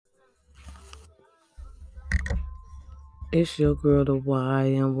It's your girl, the why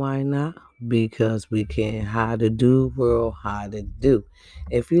and why not? Because we can. How to do, world, how to do.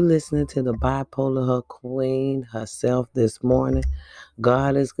 If you listening to the bipolar her queen herself this morning,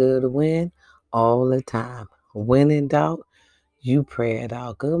 God is good to win all the time. When in doubt, you pray it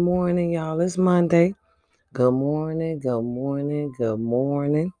out. Good morning, y'all. It's Monday. Good morning, good morning, good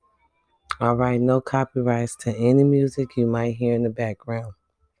morning. All right, no copyrights to any music you might hear in the background.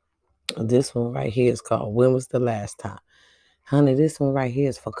 This one right here is called When Was the Last Time? Honey, this one right here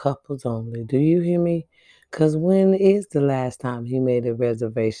is for couples only. Do you hear me? Because when is the last time he made a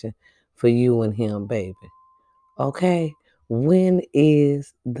reservation for you and him, baby? Okay? When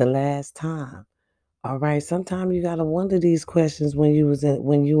is the last time? All right. Sometimes you gotta wonder these questions when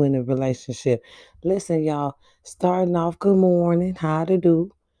you in a relationship. Listen, y'all. Starting off. Good morning. How to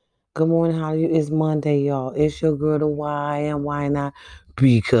do? Good morning. How you? It's Monday, y'all. It's your girl, the why and why not?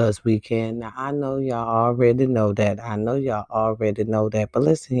 Because we can. Now I know y'all already know that. I know y'all already know that. But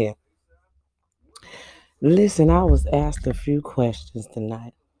listen here. Listen, I was asked a few questions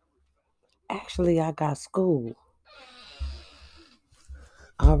tonight. Actually, I got school.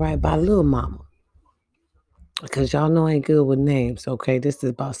 All right, by Lil Mama. Because y'all know I ain't good with names, okay? This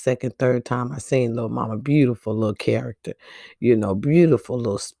is about second, third time I seen Lil Mama. Beautiful little character. Beautiful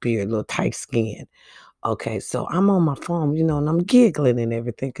little spirit, little tight skin. Okay, so I'm on my phone, and I'm giggling and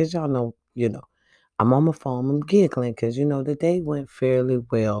everything. Because y'all know, I'm on my phone, I'm giggling. Because, the day went fairly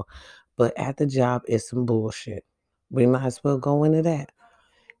well. But at the job, it's some bullshit. We might as well go into that.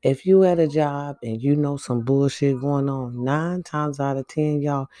 If you at a job and you know some bullshit going on, 9 times out of 10,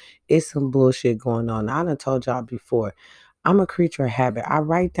 y'all, it's some bullshit going on. I done told y'all before, I'm a creature of habit. I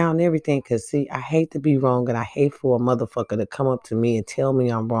write down everything because, see, I hate to be wrong and I hate for a motherfucker to come up to me and tell me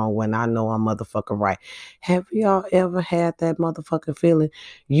I'm wrong when I know I'm motherfucking right. Have y'all ever had that motherfucking feeling?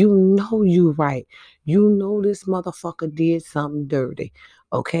 You know you right. You know this motherfucker did something dirty.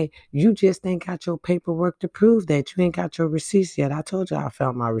 Okay? You just ain't got your paperwork to prove that. You ain't got your receipts yet. I told you I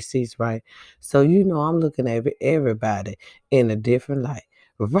found my receipts, right? So, I'm looking at everybody in a different light.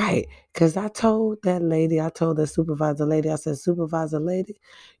 Right. Because I told that supervisor lady, I said, supervisor lady,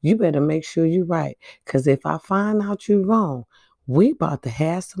 you better make sure you right. Because if I find out you wrong, we about to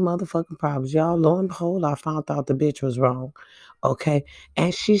have some motherfucking problems. Y'all, lo and behold, I found out the bitch was wrong. Okay.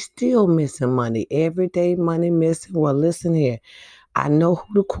 And she's still missing money. Everyday money missing. Well, listen here. I know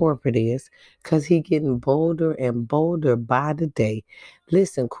who the corporate is because he getting bolder and bolder by the day.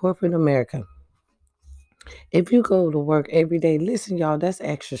 Listen, corporate America, if you go to work every day, listen, y'all, that's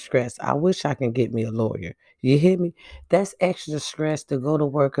extra stress. I wish I can get me a lawyer. You hear me? That's extra stress to go to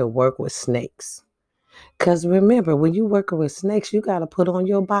work and work with snakes. Because remember, when you working with snakes, you got to put on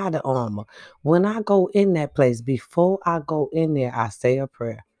your body armor. When I go in that place, before I go in there, I say a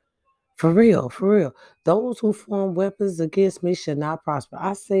prayer. For real, for real. Those who form weapons against me should not prosper.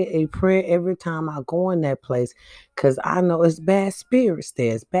 I say a prayer every time I go in that place because I know it's bad spirits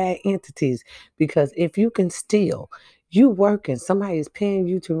there, it's bad entities. Because if you can steal, you working, somebody is paying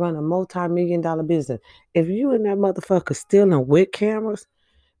you to run a multi-million-dollar business. If you and that motherfucker stealing with cameras,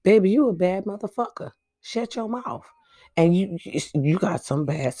 baby, you a bad motherfucker. Shut your mouth. And you got some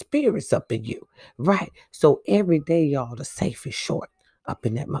bad spirits up in you. Right. So every day, y'all, the safe is short up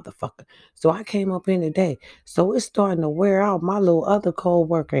in that motherfucker. So I came up in today. So it's starting to wear out. My little other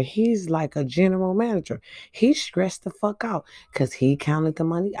co-worker, he's like a general manager. He's stressed the fuck out because he counted the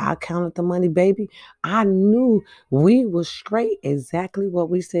money. I counted the money, baby. I knew we was straight exactly what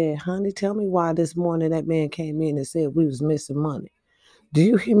we said. Honey, tell me why this morning that man came in and said we was missing money. Do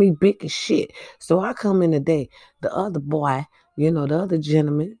you hear me big as shit? So I come in today. The other boy, the other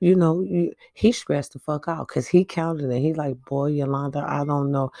gentleman, he stressed the fuck out because he counted and he like, boy, Yolanda, I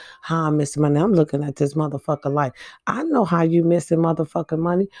don't know how I'm missing money. I'm looking at this motherfucker like, I know how you missing motherfucking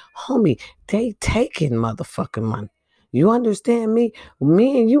money. Homie, they taking motherfucking money. You understand me?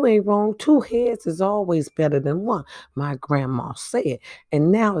 Me and you ain't wrong. Two heads is always better than one. My grandma said. And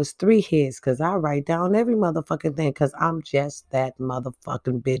now it's three heads because I write down every motherfucking thing because I'm just that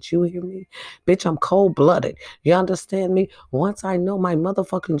motherfucking bitch. You hear me? Bitch, I'm cold blooded. You understand me? Once I know my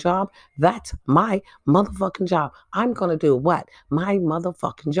motherfucking job, that's my motherfucking job. I'm going to do what? My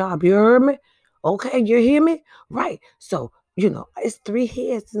motherfucking job. You heard me? Okay, you hear me? Right. So, it's three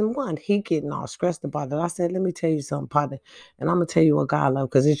heads in one. He getting all stressed about it. I said, let me tell you something, partner. And I'm going to tell you what God love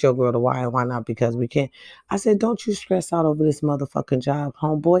because it's your girl to why and why not because we can. I said, don't you stress out over this motherfucking job,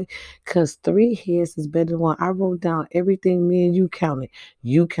 homeboy, because three heads is better than one. I wrote down everything me and you counted.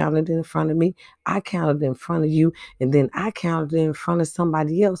 You counted in front of me. I counted in front of you. And then I counted in front of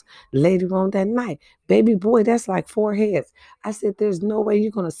somebody else later on that night. Baby boy, that's like 4 heads. I said, there's no way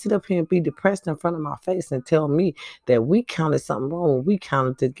you're gonna sit up here and be depressed in front of my face and tell me that we counted something wrong when we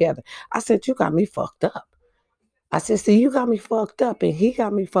counted together. I said, you got me fucked up. I said, see, you got me fucked up, and he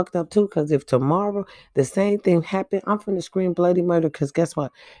got me fucked up too, because if tomorrow the same thing happened, I'm finna scream bloody murder, because guess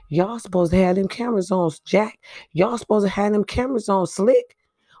what? Y'all supposed to have them cameras on, Jack. Y'all supposed to have them cameras on, Slick.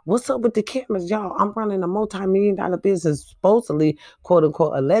 What's up with the cameras, y'all? I'm running a multi-million-dollar business, supposedly, quote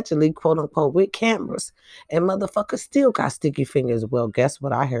unquote, allegedly, quote unquote, with cameras. And motherfuckers still got sticky fingers. Well, guess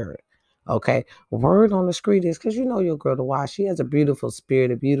what I heard? Okay. Word on the street is because you know your girl to watch. She has a beautiful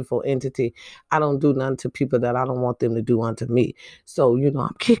spirit, a beautiful entity. I don't do nothing to people that I don't want them to do unto me. So,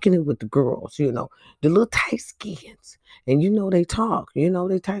 I'm kicking it with the girls, the little tight skins. And they talk, they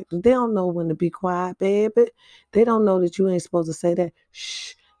don't know when to be quiet, baby. They don't know that you ain't supposed to say that.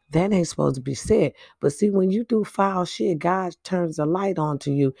 Shh. That ain't supposed to be said. But see, when you do foul shit, God turns a light on to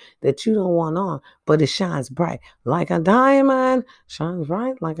you that you don't want on, but it shines bright like a diamond. Shines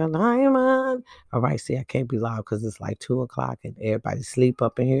bright like a diamond. All right, see, I can't be loud because it's like 2 o'clock and everybody sleep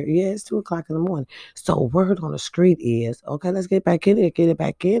up in here. Yeah, it's 2 o'clock in the morning. So word on the street is, okay, let's get back in there, get it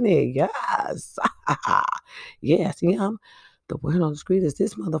back in there. Yes. Yes, the word on the street is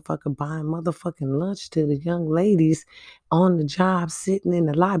this motherfucker buying motherfucking lunch to the young ladies on the job sitting in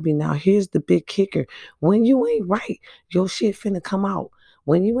the lobby. Now, here's the big kicker. When you ain't right, your shit finna come out.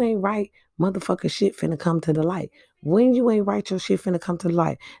 When you ain't right, motherfucker shit finna come to the light. When you ain't right, your shit finna come to the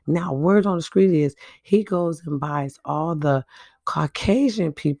light. Now, word on the street is he goes and buys all the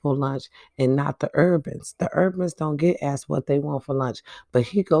Caucasian people lunch and not the urbans. The urbans don't get asked what they want for lunch, but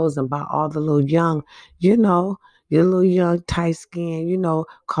he goes and buy all the little young, your little young tight skin,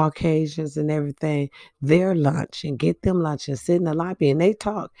 Caucasians and everything, their lunch and get them lunch and sit in the lobby and they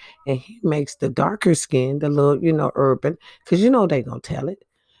talk. And he makes the darker skin, the little, urban, because they gonna tell it.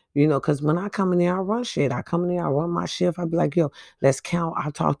 Because when I come in there, I run shit. I come in there, I run my shift. I be like, yo, let's count. I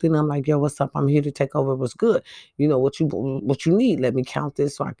talk to them like, yo, what's up? I'm here to take over. What's good? What you need. Let me count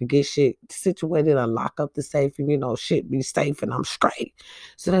this so I can get shit situated and lock up the safe and, shit be safe and I'm straight.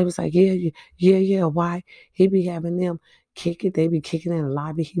 So they was like, yeah. Why? He be having them kick it. They be kicking in the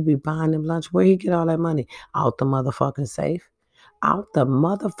lobby. He be buying them lunch. Where he get all that money? Out the motherfucking safe. Out the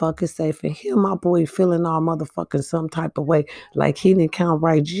motherfucking safe. And here my boy feeling all motherfucking some type of way like he didn't count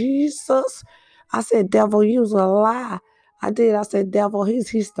right. Jesus. I said, devil, use a lie. I did. I said, devil, he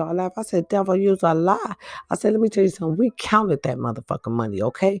started laughing. I said, devil, use a lie. I said, let me tell you something. We counted that motherfucking money,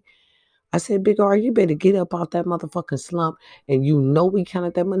 okay? I said, Big R, you better get up out that motherfucking slump and we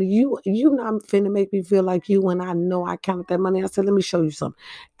counted that money. You not finna make me feel like you when I know I counted that money. I said, let me show you something.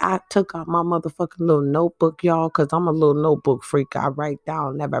 I took out my motherfucking little notebook, y'all, because I'm a little notebook freak. I write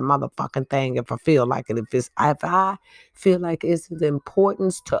down every motherfucking thing if I feel like it. If I feel like it's the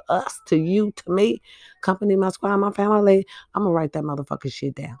importance to us, to you, to me, company, my squad, my family, I'm gonna write that motherfucking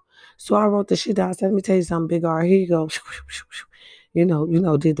shit down. So I wrote the shit down. I said, let me tell you something, Big R. Here you go.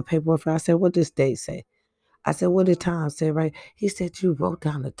 Did the paperwork for. I said, what this date say? I said, what did time say, right? He said, you wrote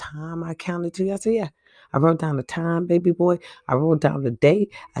down the time I counted to you. I said, yeah. I wrote down the time, baby boy. I wrote down the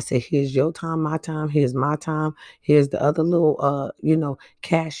date. I said, here's your time, my time. Here's my time. Here's the other little,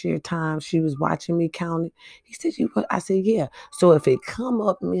 cashier time. She was watching me count it. He said, I said, yeah. So if it come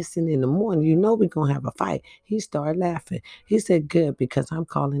up missing in the morning, we're going to have a fight. He started laughing. He said, good, because I'm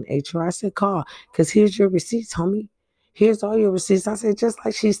calling HR. I said, call, because here's your receipts, homie. Here's all your receipts. I said, just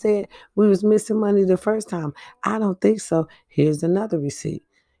like she said, we was missing money the first time. I don't think so. Here's another receipt.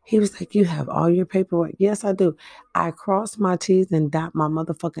 He was like, you have all your paperwork. Yes, I do. I cross my T's and dot my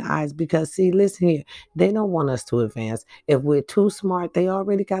motherfucking I's because, see, listen here. They don't want us to advance. If we're too smart, they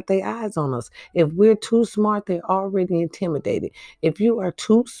already got their eyes on us. If we're too smart, they're already intimidated. If you are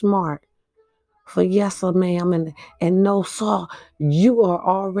too smart for yes sir ma'am and no sir, you are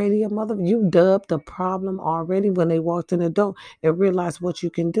already a mother. You dubbed the problem already when they walked in the door and realized what you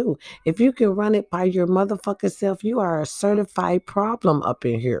can do. If you can run it by your motherfucking self, you are a certified problem up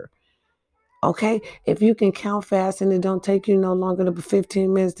in here. Okay? If you can count fast and it don't take you no longer than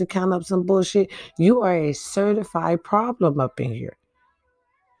 15 minutes to count up some bullshit, you are a certified problem up in here.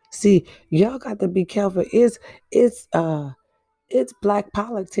 See, y'all got to be careful. It's black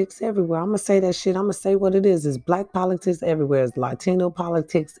politics everywhere. I'm gonna say that shit. I'm gonna say what it is. It's black politics everywhere. It's Latino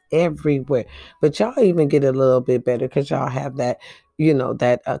politics everywhere. But y'all even get a little bit better because y'all have that,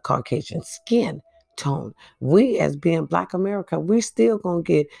 Caucasian skin tone. We, as being Black America, we still gonna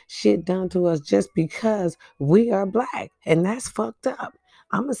get shit done to us just because we are black, and that's fucked up.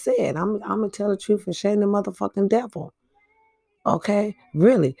 I'm gonna say it. I'm gonna tell the truth and shame the motherfucking devil. Okay,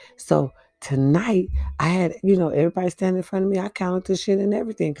 really. So tonight, I had, everybody standing in front of me. I counted the shit and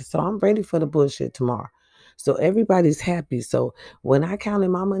everything. So I'm ready for the bullshit tomorrow. So everybody's happy. So when I counted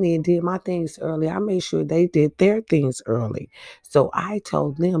my money and did my things early, I made sure they did their things early. So I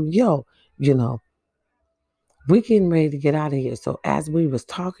told them, yo, you know, we getting ready to get out of here. So as we was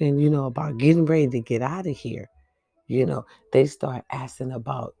talking, about getting ready to get out of here, you know, they start asking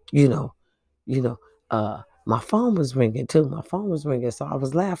about, you know, my phone was ringing too. My phone was ringing. So I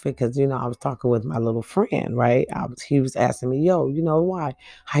was laughing because, I was talking with my little friend, right? He was asking me, yo, why?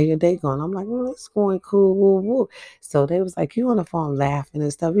 How your day going? I'm like, it's going cool. Woo, woo. So they was like, you on the phone laughing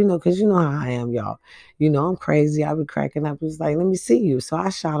and stuff, because you know how I am, y'all. I'm crazy. I be cracking up. He was like, let me see you. So I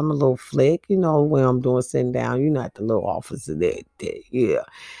shot him a little flick, where I'm doing sitting down, at the little office of that. Yeah.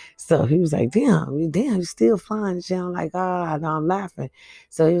 So he was like, damn, you still flying and shit. I'm like, no, I'm laughing.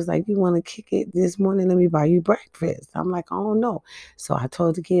 So he was like, you want to kick it this morning? Let me buy you breakfast. I'm like, oh no. So I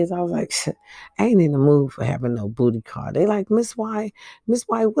told the kids, I was like, I ain't in the mood for having no booty call. They like, Miss White,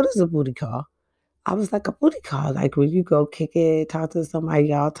 what is a booty call? I was like, a booty call, like when you go kick it, talk to somebody,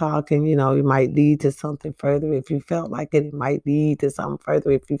 y'all talking, it might lead to something further. If you felt like it might lead to something further.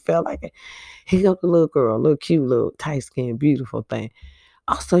 If you felt like it. He got the little girl, little cute, little tight skin, beautiful thing.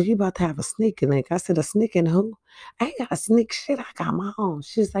 Oh, so you about to have a sneaking link. I said, a sneaking who? I ain't got a sneak shit. I got my own.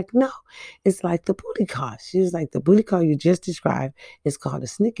 She's like, no, it's like the booty call. She was like, the booty call you just described is called a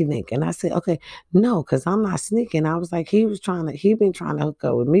sneaky link. And I said, okay, no, because I'm not sneaking. I was like, he been trying to hook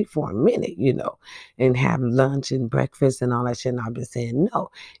up with me for a minute, and have lunch and breakfast and all that shit. And I've been saying no,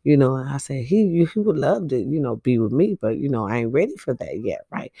 and I said, he would love to, be with me, but, I ain't ready for that yet.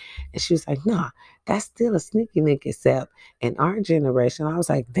 Right. And she was like, nah, that's still a sneaky link, except in our generation. I was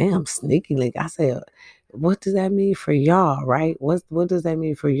like, damn, sneaky link. I said, what does that mean for y'all, right? What does that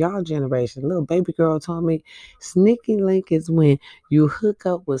mean for y'all generation? Little baby girl told me sneaky link is when you hook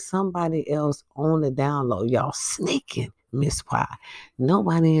up with somebody else on the down low. Y'all sneaking. Miss Y.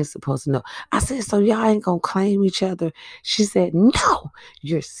 Nobody is supposed to know. I said, so y'all ain't gonna claim each other? She said, no,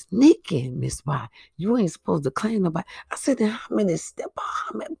 you're sneaking, Miss Y. You ain't supposed to claim nobody. I said, then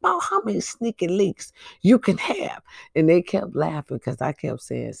about how many sneaky links you can have? And they kept laughing because I kept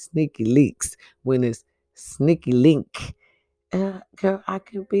saying sneaky leaks when it's sneaky link. Girl, I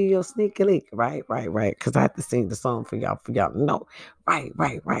can be your sneaky link. Right, right, right. Because I had to sing the song for y'all to know. Right,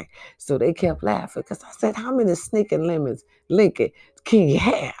 right, right. So they kept laughing because I said, how many sneaking lemons, Lincoln, can you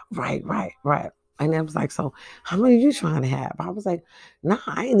have? Right, right, right. And I was like, so how many you trying to have? I was like, nah,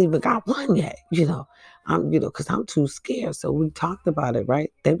 I ain't even got one yet, because I'm too scared. So we talked about it, right?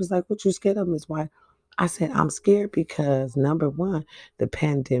 They was like, what you scared of, Miss White? I said, I'm scared because number one, the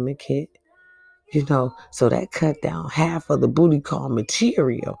pandemic hit. So that cut down half of the booty call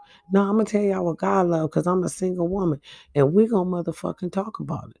material. No, I'm gonna tell y'all what God love, because I'm a single woman, and we gonna motherfucking talk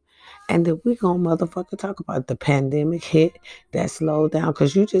about it. And then we gonna motherfucking talk about it. The pandemic hit, that slowed down,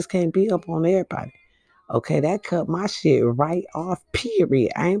 because you just can't be up on everybody. Okay, that cut my shit right off,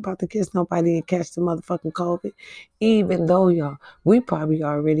 period. I ain't about to kiss nobody and catch the motherfucking COVID. Even though, y'all, we probably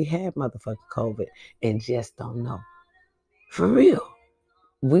already had motherfucking COVID and just don't know. For real.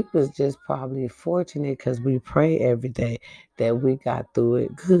 We was just probably fortunate because we pray every day that we got through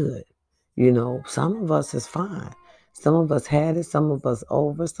it good. Some of us is fine. Some of us had it, some of us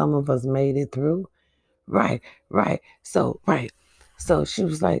over, some of us made it through. Right, right. So, right. So she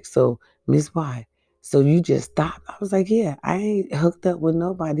was like, so Miss Y, so you just stopped? I was like, yeah, I ain't hooked up with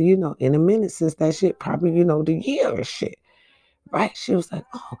nobody, in a minute since that shit, probably, the year or shit. Right? She was like,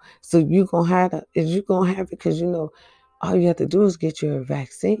 oh, so you gonna have is you gonna have it? Because all you have to do is get your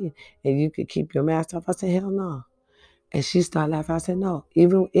vaccine and you could keep your mask off. I said, hell no. And she started laughing. I said, no,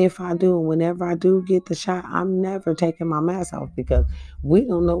 even if I do, whenever I do get the shot, I'm never taking my mask off because we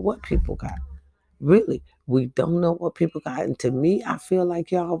don't know what people got. Really, we don't know what people got. And to me, I feel like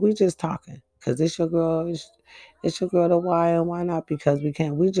y'all, we just talking. Cause it's your girl, it's your girl to why and why not? Because we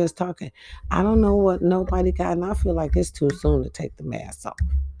can't. We just talking. I don't know what nobody got, and I feel like it's too soon to take the mask off.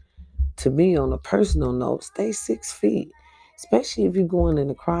 To me, on a personal note, stay 6 feet. Especially if you're going in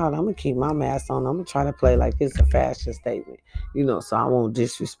the crowd, I'm gonna keep my mask on. I'm gonna try to play like it's a fashion statement, so I won't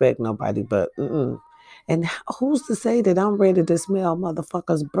disrespect nobody. But and who's to say that I'm ready to smell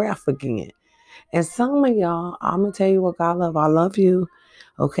motherfuckers' breath again? And some of y'all, I'm gonna tell you what God love. I love you.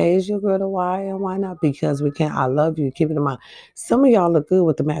 Okay, is your girl the why and why not? Because we can't. I love you. Keep it in mind. Some of y'all look good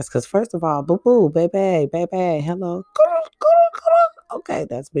with the mask. Cause first of all, boo boo, baby, baby, hello. Okay,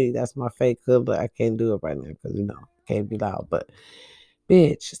 that's me. That's my fake good, but I can't do it right now because can't be loud. But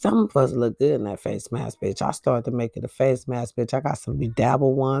Bitch, some of us look good in that face mask, bitch. I started making the face mask, bitch. I got some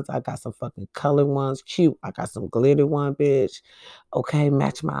bedabble ones. I got some fucking colored ones, cute. I got some glitter one, bitch. Okay,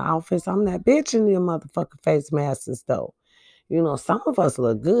 match my outfits. I'm that bitch in your motherfucking face masks, though. You know, some of us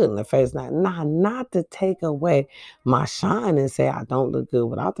look good in the face. Not to take away my shine and say I don't look good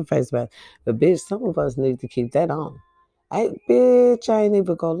without the face mask. But bitch, some of us need to keep that on. Hey, bitch, I ain't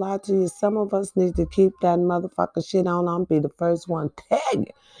even gonna lie to you. Some of us need to keep that motherfucker shit on. I'm be the first one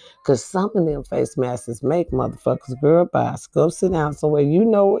tagging. Cause some of them face masks make motherfuckers, girl, bye. Go sit down somewhere you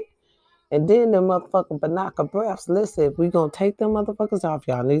know it. And then the motherfucking Banaka breaths. Listen, if we gonna take them motherfuckers off,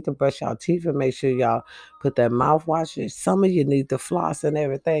 y'all need to brush y'all teeth and make sure y'all put that mouthwash in. Some of you need to floss and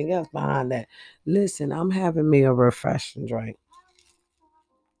everything else behind that. Listen, I'm having me a refreshing drink.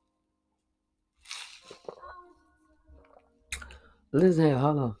 Listen,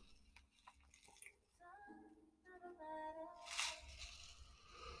 hold on.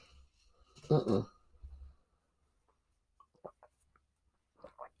 Mm-mm.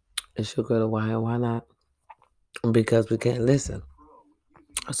 It's your girl, why not? Because we can't listen.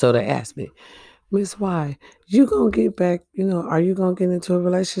 So they asked me, Miss Y, you gonna get back, are you gonna get into a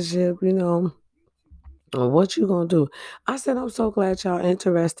relationship, or what you gonna do? I said, I'm so glad y'all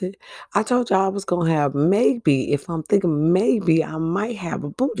interested. I told y'all I was gonna have maybe, if I'm thinking maybe I might have a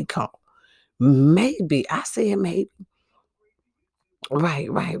booty call. Maybe. I said maybe. Right.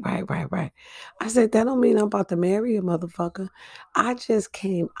 I said, that don't mean I'm about to marry a motherfucker. I just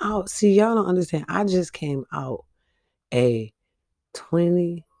came out. See, y'all don't understand. I just came out a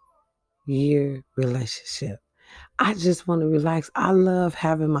 20-year relationship. I just want to relax. I love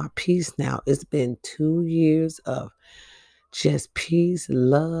having my peace now. It's been 2 years of just peace,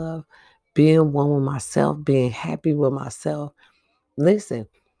 love, being one with myself, being happy with myself. Listen,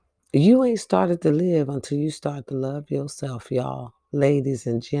 you ain't started to live until you start to love yourself, y'all. Ladies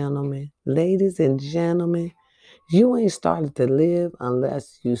and gentlemen, you ain't started to live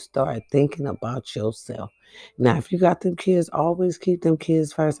unless you start thinking about yourself. Now, if you got them kids, always keep them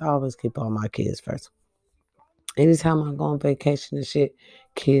kids first. I always keep all my kids first. Anytime I go on vacation and shit,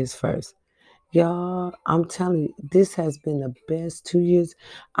 kids first. Y'all, I'm telling you, this has been the best 2 years.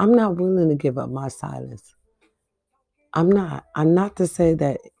 I'm not willing to give up my silence. I'm not. I'm not to say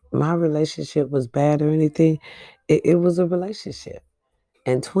that my relationship was bad or anything. It was a relationship.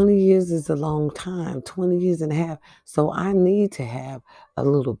 And 20 years is a long time, 20 years and a half. So I need to have a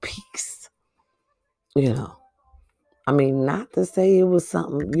little peace, you know. I mean, not to say it was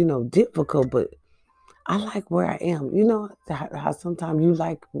something, difficult, but I like where I am. You know how sometimes you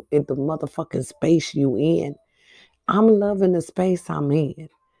like in the motherfucking space you in. I'm loving the space I'm in,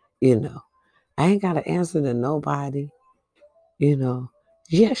 you know. I ain't got to answer to nobody, you know.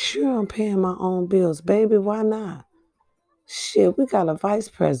 Yeah, sure, I'm paying my own bills. Baby, why not? Shit, we got a vice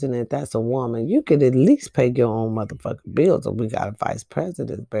president that's a woman. You could at least pay your own motherfucking bills if we got a vice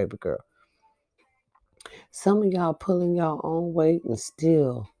president, baby girl. Some of y'all pulling your own weight and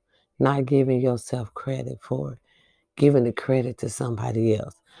still not giving yourself credit for it, giving the credit to somebody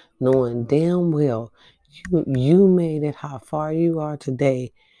else, knowing damn well you made it how far you are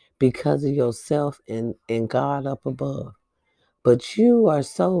today because of yourself and God up above. But you are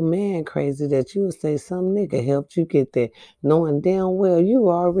so man crazy that you would say some nigga helped you get there, knowing damn well you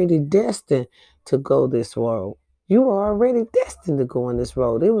were already destined to go this road. You were already destined to go on this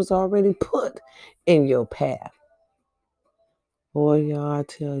road. It was already put in your path. Boy, y'all, I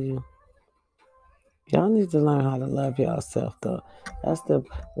tell you, y'all need to learn how to love yourself, though.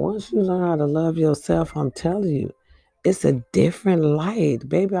 Once you learn how to love yourself, I'm telling you, it's a different light.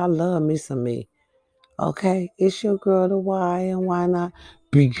 Baby, I love me some me. Okay, it's your girl to why and why not?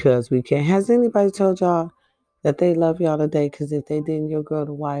 Because we can. Has anybody told y'all that they love y'all today? Because if they didn't, your girl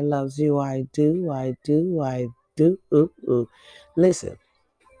to why loves you. I do, I do, I do. Ooh, ooh. Listen,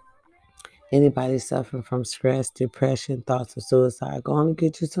 anybody suffering from stress, depression, thoughts of suicide, go on and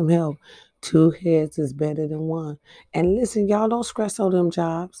get you some help. Two heads is better than one. And listen, y'all don't stress over them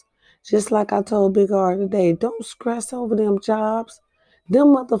jobs. Just like I told Big R today, don't stress over them jobs. Them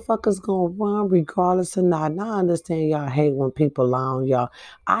motherfuckers gonna run regardless or not. Now I understand y'all hate when people lie on y'all.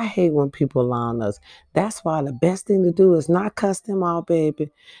 I hate when people lie on us. That's why the best thing to do is not cuss them out, baby.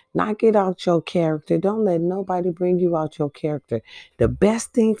 Not get out your character. Don't let nobody bring you out your character. The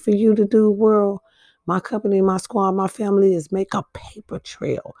best thing for you to do, world, my company, my squad, my family, is make a paper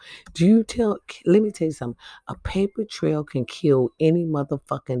trail. Let me tell you something. A paper trail can kill any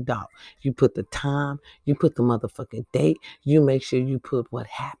motherfucking dog. You put the time, you put the motherfucking date, you make sure you put what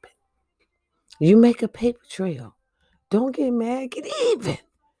happened. You make a paper trail. Don't get mad, get even.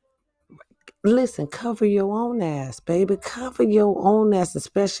 Listen, cover your own ass, baby. Cover your own ass,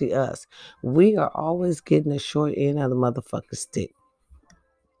 especially us. We are always getting the short end of the motherfucking stick.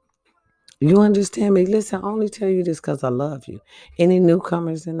 You understand me? Listen, I only tell you this because I love you. Any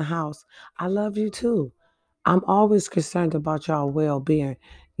newcomers in the house, I love you too. I'm always concerned about y'all well-being,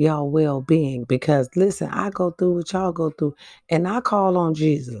 because listen, I go through what y'all go through, and I call on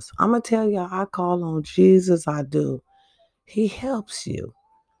Jesus. I'm gonna tell y'all, I call on Jesus. I do. He helps you.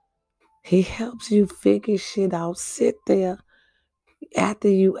 He helps you figure shit out. Sit there after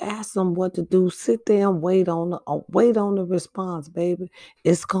you ask him what to do. Sit there and wait on the response, baby.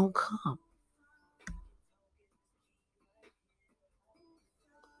 It's gonna come.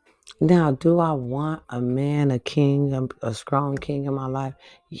 Now, do I want a man, a king, a strong king in my life?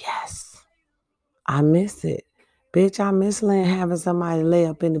 Yes. I miss it. Bitch, I miss having somebody lay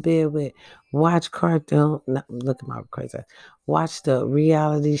up in the bed with, watch cartoon. No, look at my crazy ass. Watch the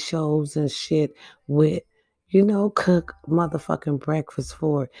reality shows and shit with, cook motherfucking breakfast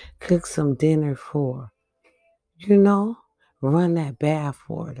for, cook some dinner for, you know, run that bath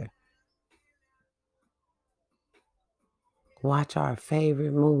water. Watch our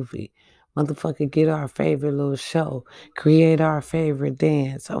favorite movie. Motherfucker, get our favorite little show. Create our favorite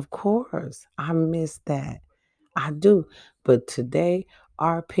dance. Of course. I miss that. I do. But today,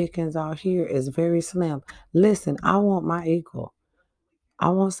 our pickings out here is very slim. Listen, I want my equal. I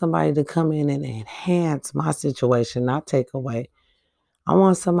want somebody to come in and enhance my situation, not take away. I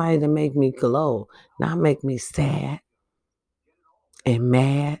want somebody to make me glow, not make me sad and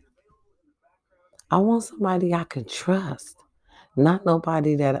mad. I want somebody I can trust. Not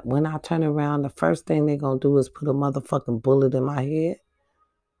nobody that when I turn around, the first thing they're going to do is put a motherfucking bullet in my head.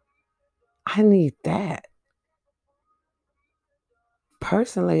 I need that.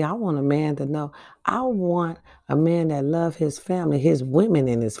 Personally, I want a man to know. I want a man that love his family, his women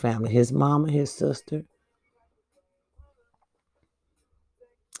in his family, his mama, his sister.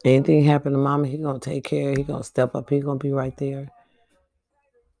 Anything happen to mama, he going to take care. He going to step up. He going to be right there.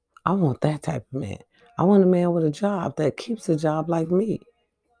 I want that type of man. I want a man with a job that keeps a job like me.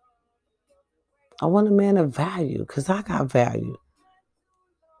 I want a man of value because I got value.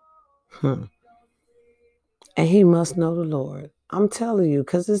 And he must know the Lord. I'm telling you,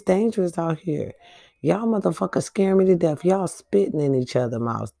 because it's dangerous out here. Y'all motherfuckers scare me to death. Y'all spitting in each other's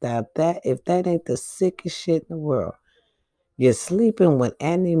mouths. If that ain't the sickest shit in the world. You're sleeping with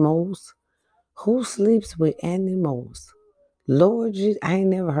animals. Who sleeps with animals? Lord, I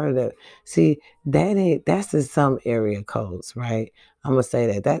ain't never heard of it. See, that's in some area codes, right? I'm gonna say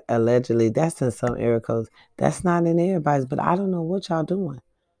that. That allegedly, that's in some area codes. That's not in everybody's, but I don't know what y'all doing.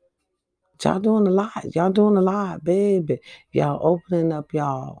 Y'all doing a lot. Y'all doing a lot, baby. Y'all opening up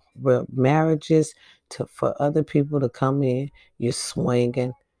y'all marriages for other people to come in. You're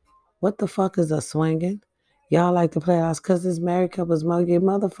swinging. What the fuck is a swinging? Y'all like to play house because it's married couples. Your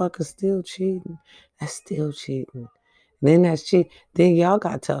motherfuckers still cheating. That's still cheating. Then that's cheat. Then y'all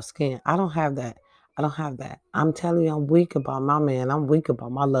got tough skin. I don't have that. I don't have that. I'm telling you, I'm weak about my man. I'm weak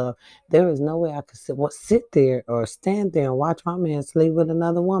about my love. There is no way I could sit there or stand there and watch my man sleep with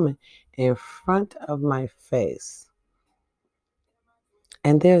another woman in front of my face.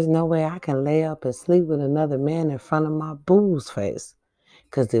 And there's no way I can lay up and sleep with another man in front of my boo's face.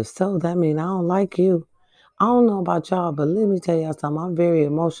 Because if so, that means I don't like you. I don't know about y'all, but let me tell y'all something. I'm very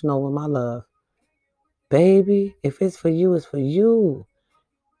emotional with my love. Baby, if it's for you, it's for you.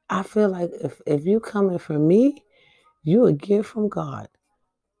 I feel like if you coming for me, you a gift from God.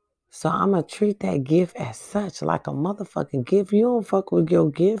 So I'm going to treat that gift as such, like a motherfucking gift. You don't fuck with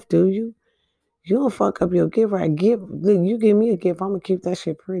your gift, do you? You don't fuck up your gift, right? You give me a gift, I'm going to keep that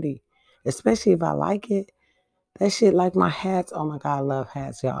shit pretty. Especially if I like it. That shit like my hats. Oh my God, I love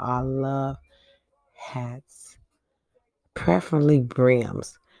hats, y'all. I love hats. Preferably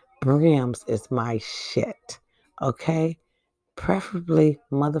brims. Brims is my shit. Okay? Preferably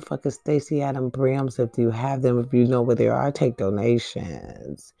motherfucking Stacey Adam brims if you have them, if you know where they are. I take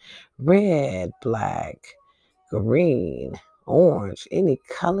donations. Red, black, green, orange, any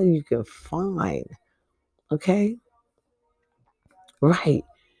color you can find. Okay? Right.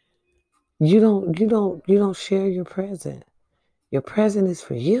 You don't share your present. Your present is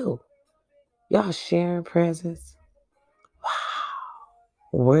for you. Y'all sharing presents. Wow.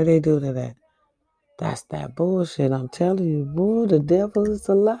 Where they do to that? That's that bullshit. I'm telling you, boy, the devil is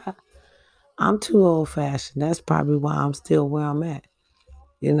a lie. I'm too old fashioned. That's probably why I'm still where I'm at.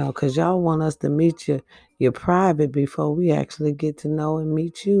 Because y'all want us to meet your private before we actually get to know and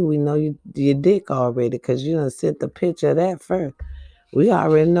meet you. We know your dick already because you done sent the picture of that first. We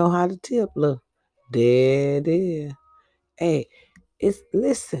already know how to tip. Look, there it is. Hey,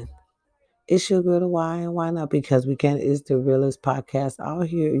 listen. It's your girl, why and why not? Because we can. It's the realest podcast out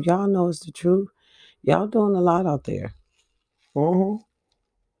here. Y'all know it's the truth. Y'all doing a lot out there. Mm-hmm.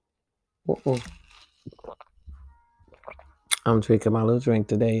 Mm-mm. I'm drinking my little drink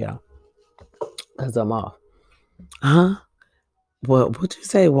today, y'all, because I'm off. Huh? What you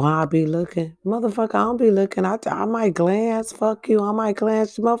say? Why I be looking? Motherfucker, I don't be looking. I might glance. Fuck you. I might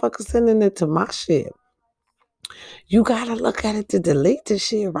glance. Motherfucker sending it to my shit. You gotta look at it to delete the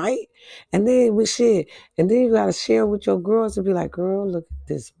shit, right? And then with shit. And then you gotta share with your girls and be like, girl, look at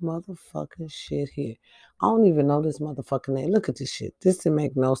this motherfucking shit here. I don't even know this motherfucking name. Look at this shit. This didn't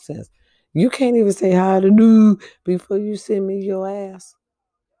make no sense. You can't even say hi to do before you send me your ass.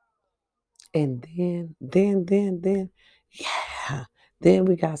 And then, yeah. Then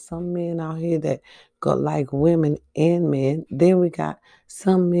we got some men out here that go like women and men. Then we got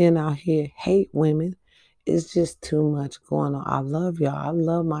some men out here hate women. It's just too much going on. I love y'all. I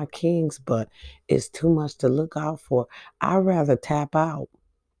love my kings, but it's too much to look out for. I'd rather tap out.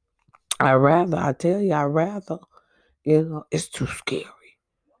 I tell you, it's too scary.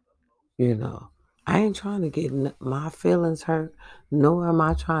 You know, I ain't trying to get my feelings hurt, nor am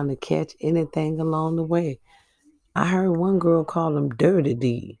I trying to catch anything along the way. I heard one girl call him Dirty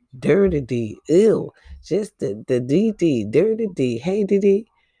D. Dirty D. Ew. Just the DD. Dirty D. Hey, DD.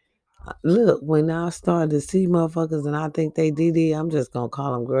 Look, when I start to see motherfuckers and I think they DD, I'm just going to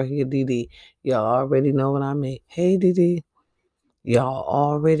call them girl here DD. Y'all already know what I mean. Hey, DD. Y'all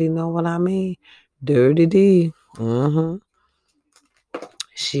already know what I mean. Dirty D. Mm-hmm.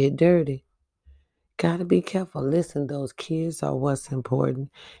 Shit dirty. Gotta be careful. Listen, those kids are what's important.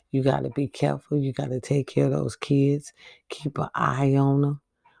 You gotta be careful. You gotta take care of those kids. Keep an eye on them.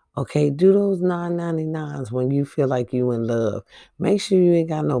 Okay, do those 999s when you feel like you in love. Make sure you ain't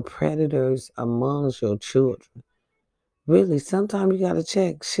got no predators amongst your children. Really, sometimes you gotta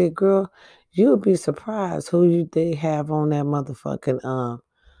check. Shit, girl, you'll be surprised they have on that motherfucking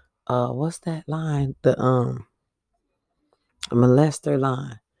what's that line? The molester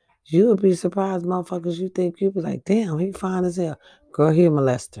line. You'll be surprised, motherfuckers. You'll be like, damn, he fine as hell. Girl, he a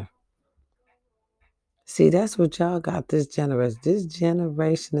molester. See, that's what y'all got this generation. This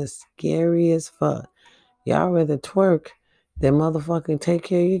generation is scary as fuck. Y'all rather twerk than motherfucking take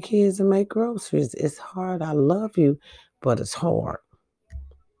care of your kids and make groceries. It's hard. I love you, but it's hard.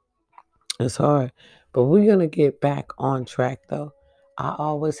 It's hard. But we're going to get back on track, though. I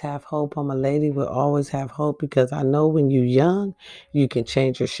always have hope. I'm a lady will always have hope because I know when you're young, you can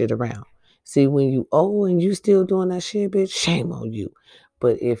change your shit around. See, when you old and you still doing that shit, bitch, shame on you.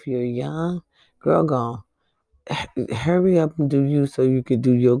 But if you're young, girl, gone. Hurry up and do you so you can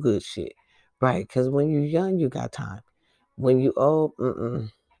do your good shit. Right? Because when you're young, you got time. When you old,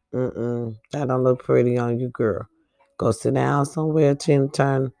 that don't look pretty on you, girl. Go sit down somewhere, chin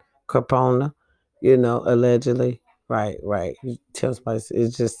turn, Capona, allegedly. Right. You tell somebody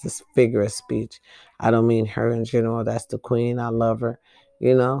it's just this figure of speech. I don't mean her in general. That's the queen. I love her,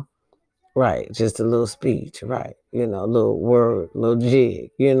 you know. Right, just a little speech, right? A little word, little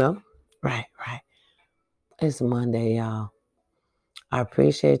jig, Right. It's Monday, y'all. I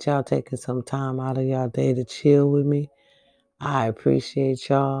appreciate y'all taking some time out of y'all day to chill with me. I appreciate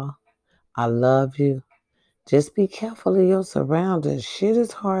y'all. I love you. Just be careful of your surroundings. Shit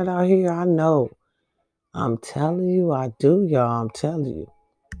is hard out here. I know. I'm telling you, I do, y'all. I'm telling you.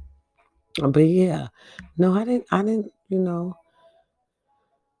 But yeah, no, I didn't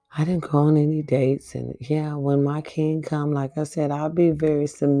go on any dates. And yeah, when my king come, like I said, I'll be very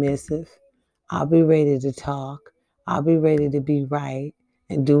submissive. I'll be ready to talk. I'll be ready to be right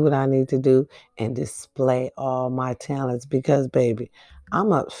and do what I need to do and display all my talents because, baby,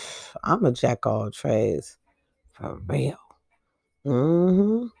 I'm a, I'm a jack of all trades for real.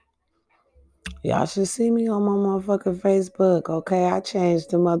 Mm-hmm. Y'all should see me on my motherfucking Facebook. Okay, I changed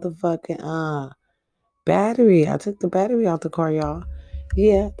the motherfucking battery. I took the battery out the car, y'all.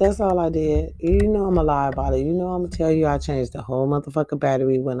 Yeah, that's all I did. You know I'm gonna lie about it. You know I'm gonna tell you I changed the whole motherfucking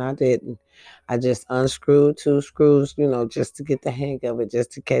battery when I didn't. I just unscrewed 2 screws, just to get the hang of it,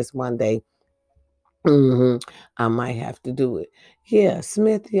 just in case one day I might have to do it. Yeah,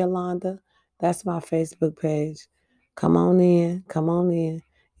 Smith Yolanda. That's my Facebook page. Come on in. Come on in.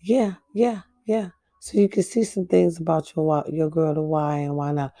 Yeah. So you can see some things about your girl, the why and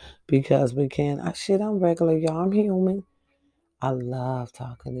why not. Because we can. I'm regular, y'all. I'm human. I love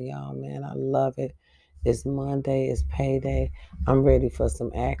talking to y'all, man. I love it. It's Monday. It's payday. I'm ready for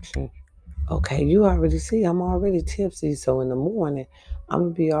some action. Okay, you already see I'm already tipsy. So in the morning, I'm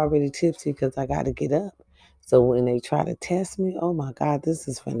going to be already tipsy because I got to get up. So when they try to test me, oh my God, this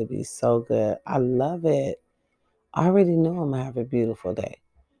is going to be so good. I love it. I already know I'm going to have a beautiful day.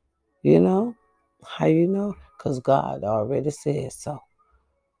 You know? How you know? Because God already said so.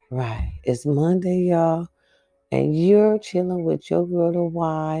 Right. It's Monday, y'all. And you're chilling with your girl, the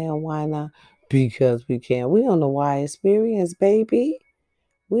why and why not? Because we can. We on the why experience, baby.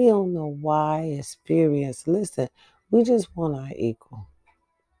 We on the why experience. Listen, we just want our equal.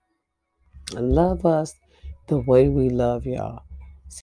 Love us the way we love y'all.